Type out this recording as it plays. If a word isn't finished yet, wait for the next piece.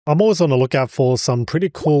I'm always on the lookout for some pretty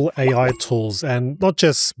cool AI tools, and not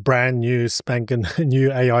just brand new spanking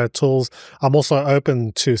new AI tools. I'm also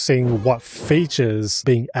open to seeing what features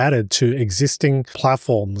being added to existing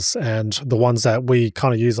platforms and the ones that we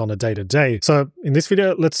kind of use on a day-to-day. So in this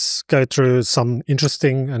video, let's go through some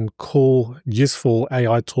interesting and cool, useful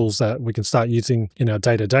AI tools that we can start using in our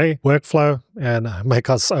day-to-day workflow and make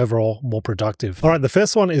us overall more productive. All right, the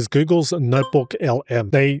first one is Google's NotebookLM.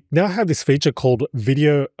 They now have this feature called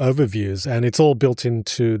Video Overviews, and it's all built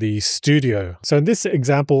into the studio. So in this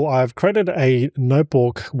example, I've created a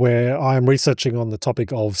notebook where I'm researching on the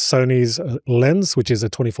topic of Sony's lens, which is a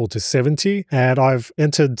 24-70, and I've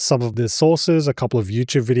entered some of the sources, a couple of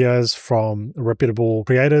YouTube videos from reputable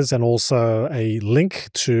creators, and also a link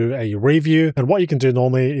to a review. And what you can do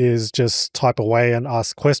normally is just type away and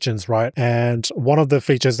ask questions, right? And one of the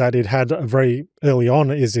features that it had very early on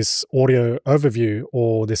is this audio overview,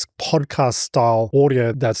 or this podcast style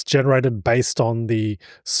audio that's generated based on the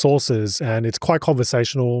sources, and it's quite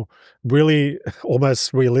conversational, really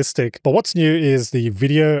almost realistic. But what's new is the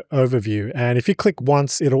video overview, and if you click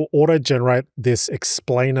once, it'll auto generate this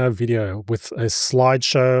explainer video with a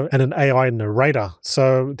slideshow and an AI narrator.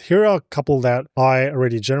 So here are a couple that I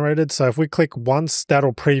already generated. So if we click once,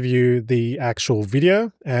 that'll preview the actual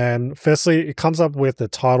video, and firstly it comes up with the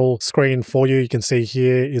title screen for you. You can see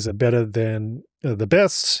here, is it better than the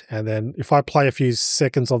best? And then if I play a few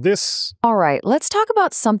seconds of this. All right, let's talk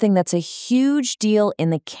about something that's a huge deal in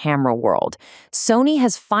the camera world. Sony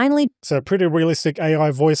has finally... So pretty realistic AI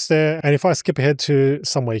voice there. And if I skip ahead to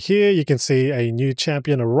somewhere here, you can see a new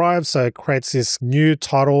champion arrives. So it creates this new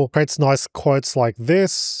title, creates nice quotes like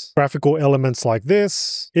this, graphical elements like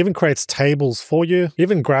this, even creates tables for you,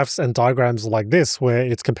 even graphs and diagrams like this, where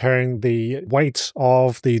it's comparing the weight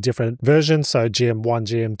of the different versions. So GM1,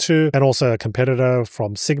 GM2, and also a competitor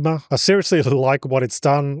from Sigma. I seriously like what it's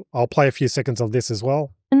done. I'll play a few seconds of this as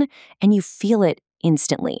well. And you feel it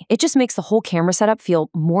instantly. It just makes the whole camera setup feel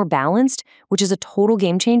more balanced, which is a total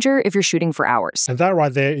game changer if you're shooting for hours. And that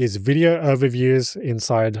right there is video overviews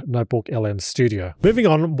inside NotebookLM Studio. Moving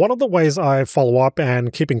on, one of the ways I follow up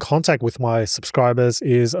and keep in contact with my subscribers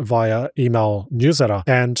is via email newsletter.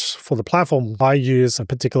 And for the platform, I use a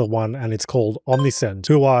particular one, and it's called Omnisend,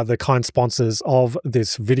 who are the kind sponsors of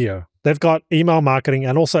this video. They've got email marketing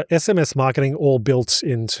and also SMS marketing all built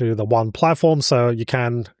into the one platform, so you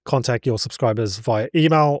can contact your subscribers via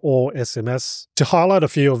email or SMS. To highlight a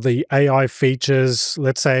few of the AI features,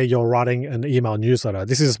 let's say you're writing an email newsletter.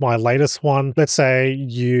 This is my latest one. Let's say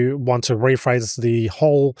you want to rephrase the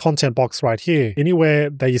whole content box right here. Anywhere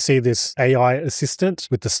that you see this AI assistant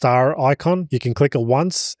with the star icon, you can click it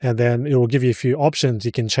once, and then it will give you a few options.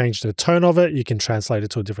 You can change the tone of it, you can translate it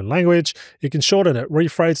to a different language, you can shorten it,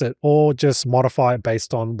 rephrase it, or just modify it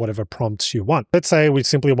based on whatever prompts you want. Let's say we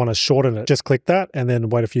simply want to shorten it. Just click that and then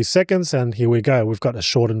wait a few seconds, and here we go. We've got a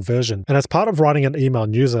shortened version. And as part of writing an email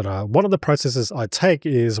newsletter, one of the processes I take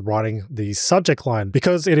is writing the subject line,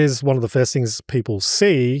 because it is one of the first things people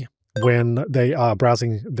see when they are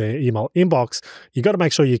browsing their email inbox. You got to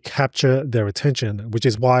make sure you capture their attention, which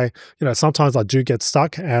is why, sometimes I do get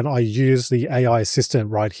stuck, and I use the AI assistant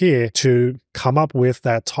right here to come up with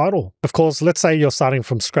that title. Of course, let's say you're starting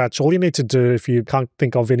from scratch. All you need to do, if you can't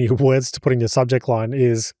think of any words to put in your subject line,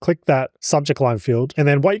 is click that subject line field. And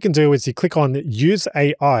then what you can do is you click on Use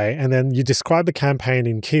AI, and then you describe the campaign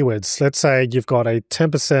in keywords. Let's say you've got a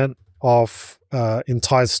 10% off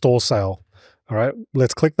entire store sale. All right,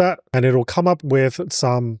 let's click that, and it'll come up with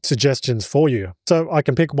some suggestions for you. So I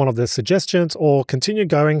can pick one of the suggestions or continue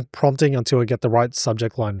going, prompting until I get the right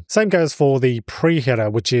subject line. Same goes for the pre-header,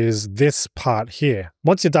 which is this part here.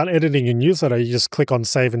 Once you're done editing your newsletter, you just click on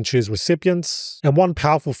Save and choose Recipients. And one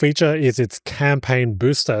powerful feature is its campaign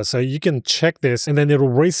booster. So you can check this, and then it'll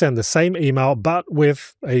resend the same email, but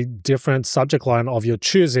with a different subject line of your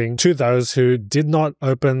choosing to those who did not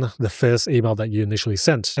open the first email that you initially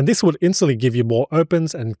sent. And this would instantly give you more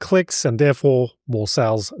opens and clicks, and therefore more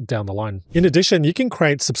sales down the line. In addition, you can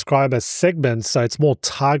create subscriber segments, so it's more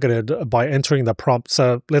targeted by entering the prompt.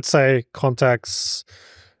 So let's say contacts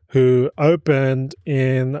who opened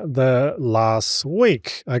in the last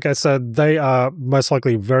week. Okay, so they are most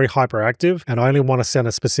likely very hyperactive, and I only want to send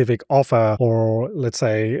a specific offer, or let's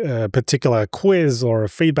say a particular quiz or a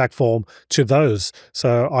feedback form to those.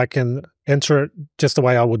 So I can enter it just the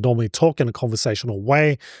way I would normally talk, in a conversational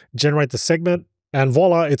way, generate the segment, And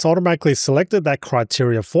voila, it's automatically selected that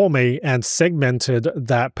criteria for me and segmented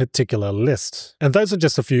that particular list. And those are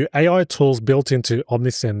just a few AI tools built into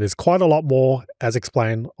Omnisend. There's quite a lot more as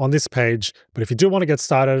explained on this page, but if you do want to get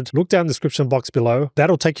started, look down the description box below.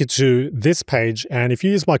 That'll take you to this page, and if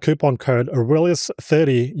you use my coupon code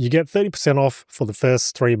Aurelius30, you get 30% off for the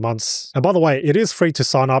first 3 months. And by the way, it is free to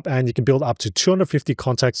sign up, and you can build up to 250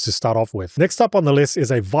 contacts to start off with. Next up on the list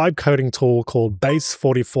is a vibe coding tool called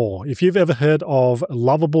Base44. If you've ever heard of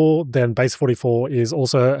Lovable, then Base44 is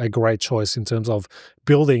also a great choice in terms of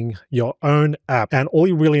building your own app. And all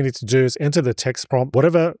you really need to do is enter the text prompt,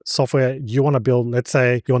 whatever software you want to build. Let's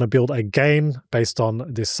say you want to build a game based on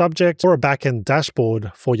this subject, or a backend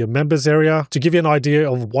dashboard for your members area. To give you an idea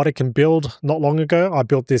of what it can build, not long ago, I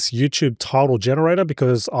built this YouTube title generator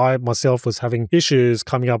because I myself was having issues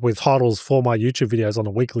coming up with titles for my YouTube videos on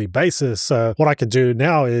a weekly basis. So what I can do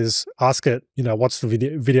now is ask it, what's the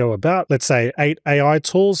video about? Let's say 8 AI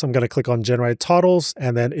tools. I'm going to click on generate titles,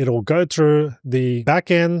 and then it'll go through the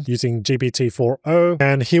backend using GPT-4o.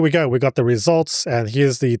 And here we go. We got the results, and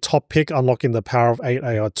here's the top pick, unlocking the power of 8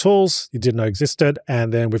 AI tools you didn't know existed.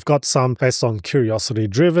 And then we've got some based on curiosity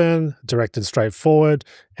driven, direct and straightforward,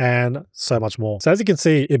 and so much more. So as you can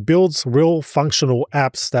see, it builds real functional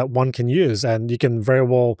apps that one can use, and you can very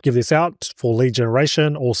well give this out for lead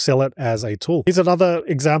generation or sell it as a tool. Here's another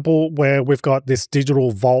example where we've got this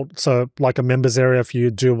digital vault. So like a members area, if you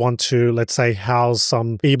do want to, let's say, house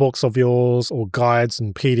some ebooks of yours or guides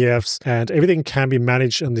and PDFs, and everything can be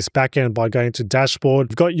managed in this backend by going to dashboard.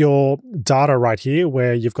 You've got your data right here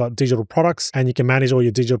where you've got digital products, and you can manage all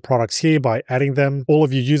your digital products here by adding them. All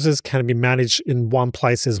of your users can be managed in one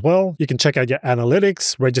place as well. You can check out your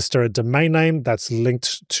analytics, register a domain name that's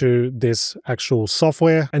linked to this actual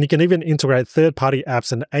software, and you can even integrate third-party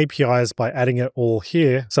apps and APIs by adding it all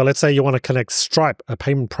here. So let's say you want to connect Stripe, a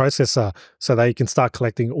payment processor, so that you can start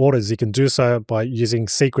collecting orders. You can do so by using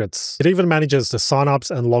secrets. It even manages the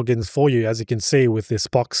signups and logins for you, as you can see with this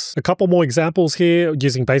box. A couple more examples here.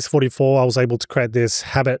 Using Base44, I was able to create this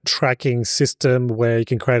habit tracking system where you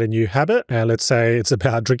can create a new habit, and let's say it's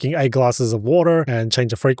about drinking 8 glasses of water, and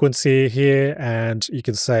change the frequency here, and you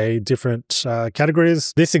can say different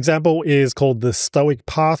categories. This example is called the Stoic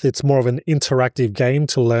Path. It's more of an interactive game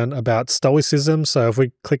to learn about Stoicism. So if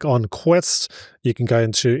we click on Quest, you can go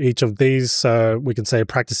into each of these. So we can say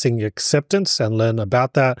practicing acceptance and learn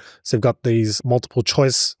about that. So you've got these multiple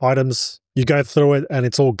choice items. You go through it and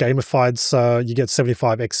it's all gamified, so you get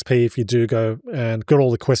 75 XP if you do go and get all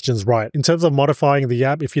the questions right. In terms of modifying the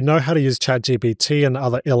app, if you know how to use ChatGPT and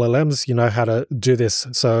other LLMs, you know how to do this.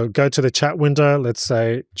 So go to the chat window, let's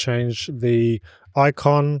say change the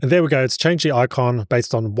icon, and there we go. It's changed the icon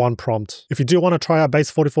based on one prompt. If you do want to try out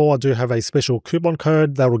Base44, I do have a special coupon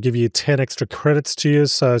code that will give you 10 extra credits to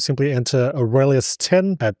use. So simply enter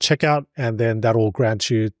Aurelius10 at checkout, and then that will grant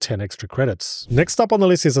you 10 extra credits. Next up on the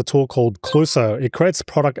list is a tool called Clueso. It creates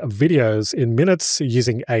product videos in minutes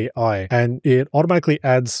using AI, and it automatically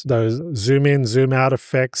adds those zoom in, zoom out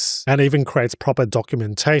effects, and even creates proper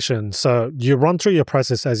documentation. So you run through your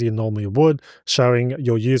process as you normally would, showing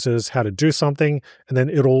your users how to do something, and then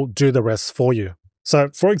it'll do the rest for you. So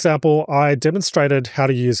for example, I demonstrated how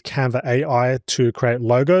to use Canva AI to create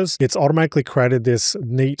logos. It's automatically created this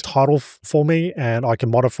neat title for me, and I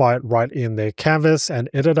can modify it right in their canvas and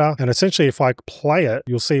editor. And essentially, if I play it,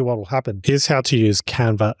 you'll see what will happen. Here's how to use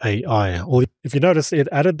Canva AI. Well, if you notice, it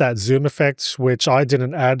added that zoom effect, which I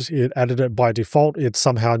didn't add. It added it by default. It's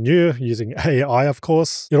somehow new using AI, of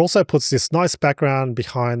course. It also puts this nice background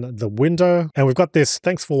behind the window. And we've got this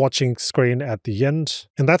thanks for watching screen at the end.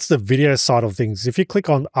 And that's the video side of things. If you click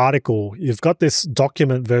on article, you've got this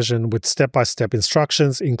document version with step-by-step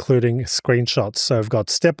instructions, including screenshots. So we've got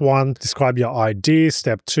step 1, describe your ID,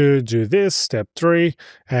 step 2, do this, step 3,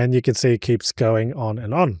 and you can see it keeps going on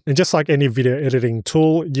and on. And just like any video editing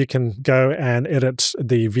tool, you can go and edit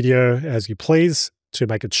the video as you please to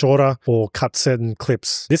make it shorter or cut certain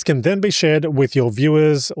clips. This can then be shared with your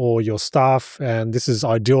viewers or your staff, and this is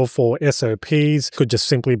ideal for SOPs. Could just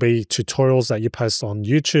simply be tutorials that you post on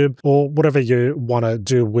YouTube or whatever you want to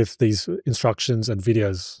do with these instructions and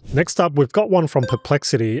videos. Next up, we've got one from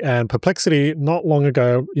Perplexity, and Perplexity not long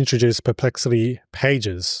ago introduced Perplexity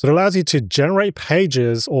Pages. It allows you to generate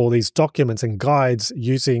pages or these documents and guides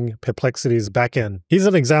using Perplexity's backend. Here's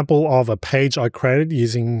an example of a page I created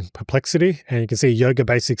using Perplexity, and you can see yoga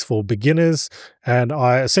basics for beginners, And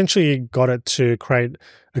I essentially got it to create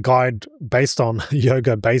a guide based on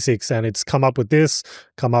yoga basics, and it's come up with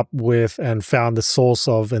and found the source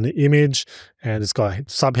of an image, and it's got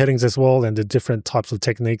subheadings as well and the different types of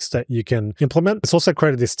techniques that you can implement. It's also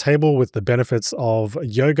created this table with the benefits of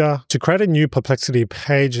yoga. To create a new Perplexity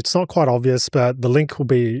page, it's not quite obvious, but the link will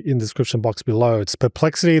be in the description box below. It's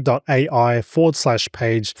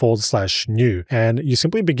perplexity.ai/page/new. And you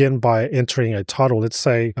simply begin by entering a title. Let's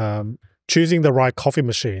say, choosing the right coffee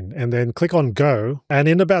machine, and then click on go. And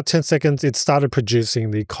in about 10 seconds, it started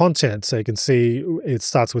producing the content. So you can see it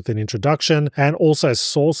starts with an introduction and also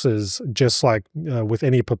sources, just like with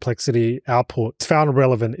any Perplexity output. It's found a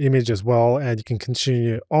relevant image as well, and you can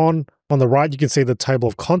continue on. On the right, you can see the table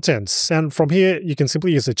of contents. And from here, you can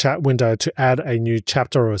simply use the chat window to add a new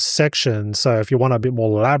chapter or a section. So if you want a bit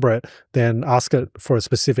more elaborate, then ask it for a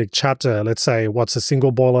specific chapter. Let's say, what's a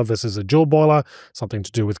single boiler versus a dual boiler? Something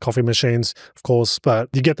to do with coffee machines, of course, but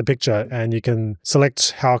you get the picture, and you can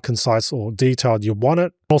select how concise or detailed you want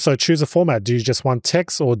it. Also choose a format. Do you just want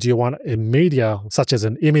text, or do you want a media such as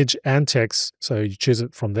an image and text? So you choose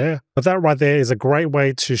it from there. But that right there is a great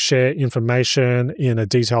way to share information in a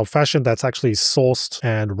detailed fashion that's actually sourced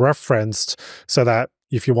and referenced, so that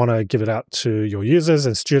if you want to give it out to your users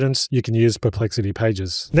and students, you can use Perplexity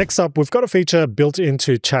pages. Next up, we've got a feature built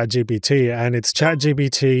into ChatGPT, and it's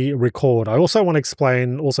ChatGPT Record. I also want to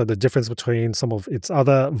explain also the difference between some of its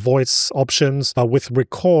other voice options. With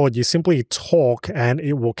Record, you simply talk and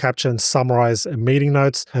it will capture and summarize meeting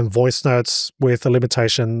notes and voice notes with a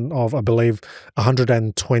limitation of, I believe,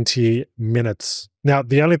 120 minutes. Now,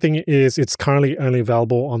 the only thing is it's currently only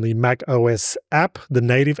available on the Mac OS app, the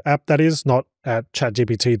native app that is, not at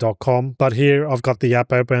chatgpt.com. But here I've got the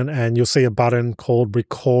app open, and you'll see a button called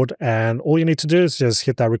Record, and all you need to do is just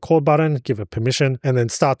hit that record button, give it permission, and then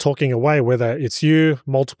start talking away, whether it's you,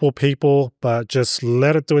 multiple people, but just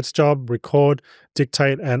let it do its job, record,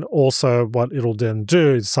 dictate, and also what it'll then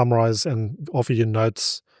do is summarize and offer you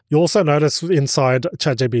notes. You'll also notice inside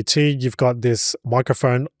ChatGPT, you've got this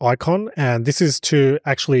microphone icon, and this is to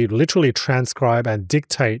actually literally transcribe and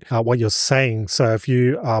dictate what you're saying. So if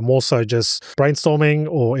you are more so just brainstorming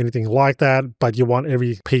or anything like that, but you want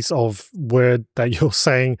every piece of word that you're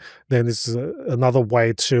saying, then this is another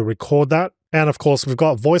way to record that. And of course, we've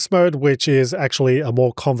got voice mode, which is actually a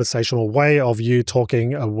more conversational way of you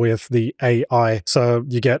talking with the AI. So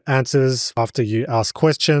you get answers after you ask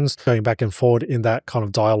questions, going back and forward in that kind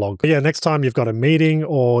of dialogue. But yeah, next time you've got a meeting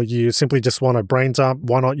or you simply just want a brain dump,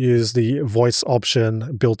 why not use the voice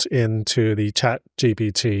option built into the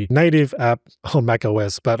ChatGPT native app on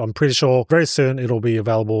macOS? But I'm pretty sure very soon it'll be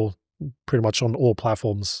available pretty much on all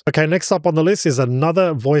platforms. Okay, next up on the list is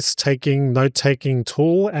another voice-taking, note-taking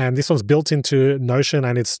tool, and this one's built into Notion,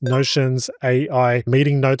 and it's Notion's AI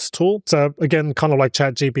meeting notes tool. So again, kind of like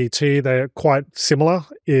ChatGPT, they're quite similar,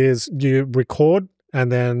 is you record, and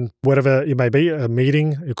then whatever it may be, a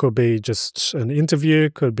meeting, it could be just an interview,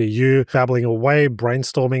 could be you babbling away,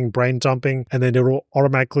 brainstorming, brain dumping, and then it will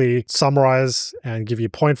automatically summarize and give you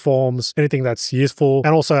point forms, anything that's useful.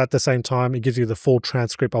 And also at the same time, it gives you the full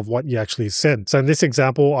transcript of what you actually said. So in this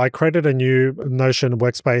example, I created a new Notion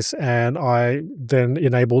workspace, and I then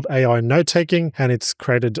enabled AI note-taking, and it's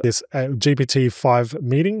created this GPT-5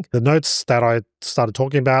 meeting. The notes that I started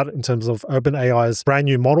talking about in terms of OpenAI's brand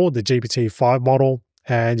new model, the GPT-5 model.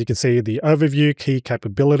 And you can see the overview, key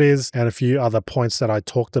capabilities, and a few other points that I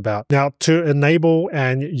talked about. Now, to enable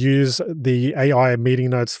and use the AI meeting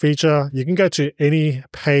notes feature, you can go to any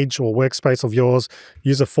page or workspace of yours,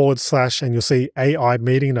 use a / and you'll see AI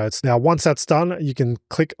meeting notes. Now, once that's done, you can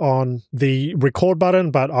click on the record button,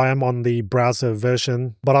 but I am on the browser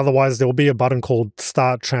version. But otherwise, there will be a button called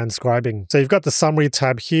Start Transcribing. So you've got the summary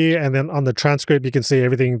tab here, and then on the transcript, you can see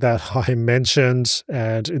everything that I mentioned,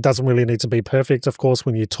 and it doesn't really need to be perfect, of course.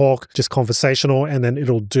 When you talk, just conversational, and then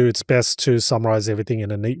it'll do its best to summarize everything in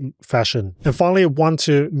a neat fashion. And finally, one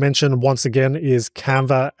to mention once again is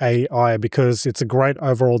Canva AI, because it's a great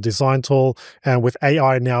overall design tool. And with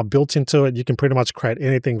AI now built into it, you can pretty much create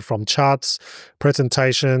anything from charts,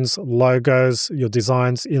 presentations, logos, your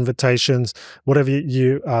designs, invitations, whatever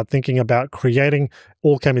you are thinking about creating,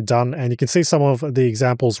 all can be done. And you can see some of the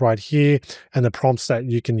examples right here and the prompts that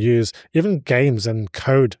you can use. Even games and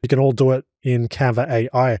code, you can all do it in Canva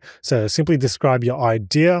AI. So simply describe your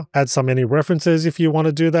idea, add some any references if you want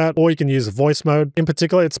to do that, or you can use voice mode. In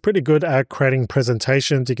particular, it's pretty good at creating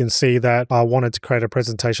presentations. You can see that I wanted to create a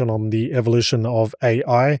presentation on the evolution of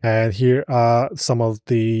AI, and here are some of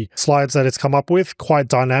the slides that it's come up with, quite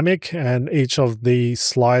dynamic, and each of the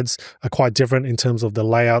slides are quite different in terms of the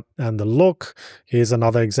layout and the look. Here's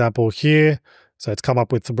another example here. So it's come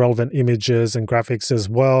up with relevant images and graphics as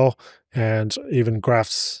well, and even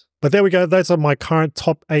graphs. But there we go. Those are my current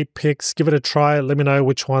top 8 picks. Give it a try. Let me know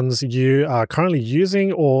which ones you are currently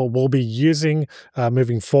using or will be using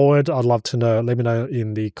moving forward. I'd love to know. Let me know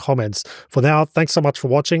in the comments. For now, thanks so much for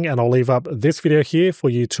watching, and I'll leave up this video here for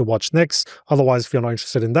you to watch next. Otherwise, if you're not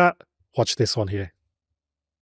interested in that, watch this one here.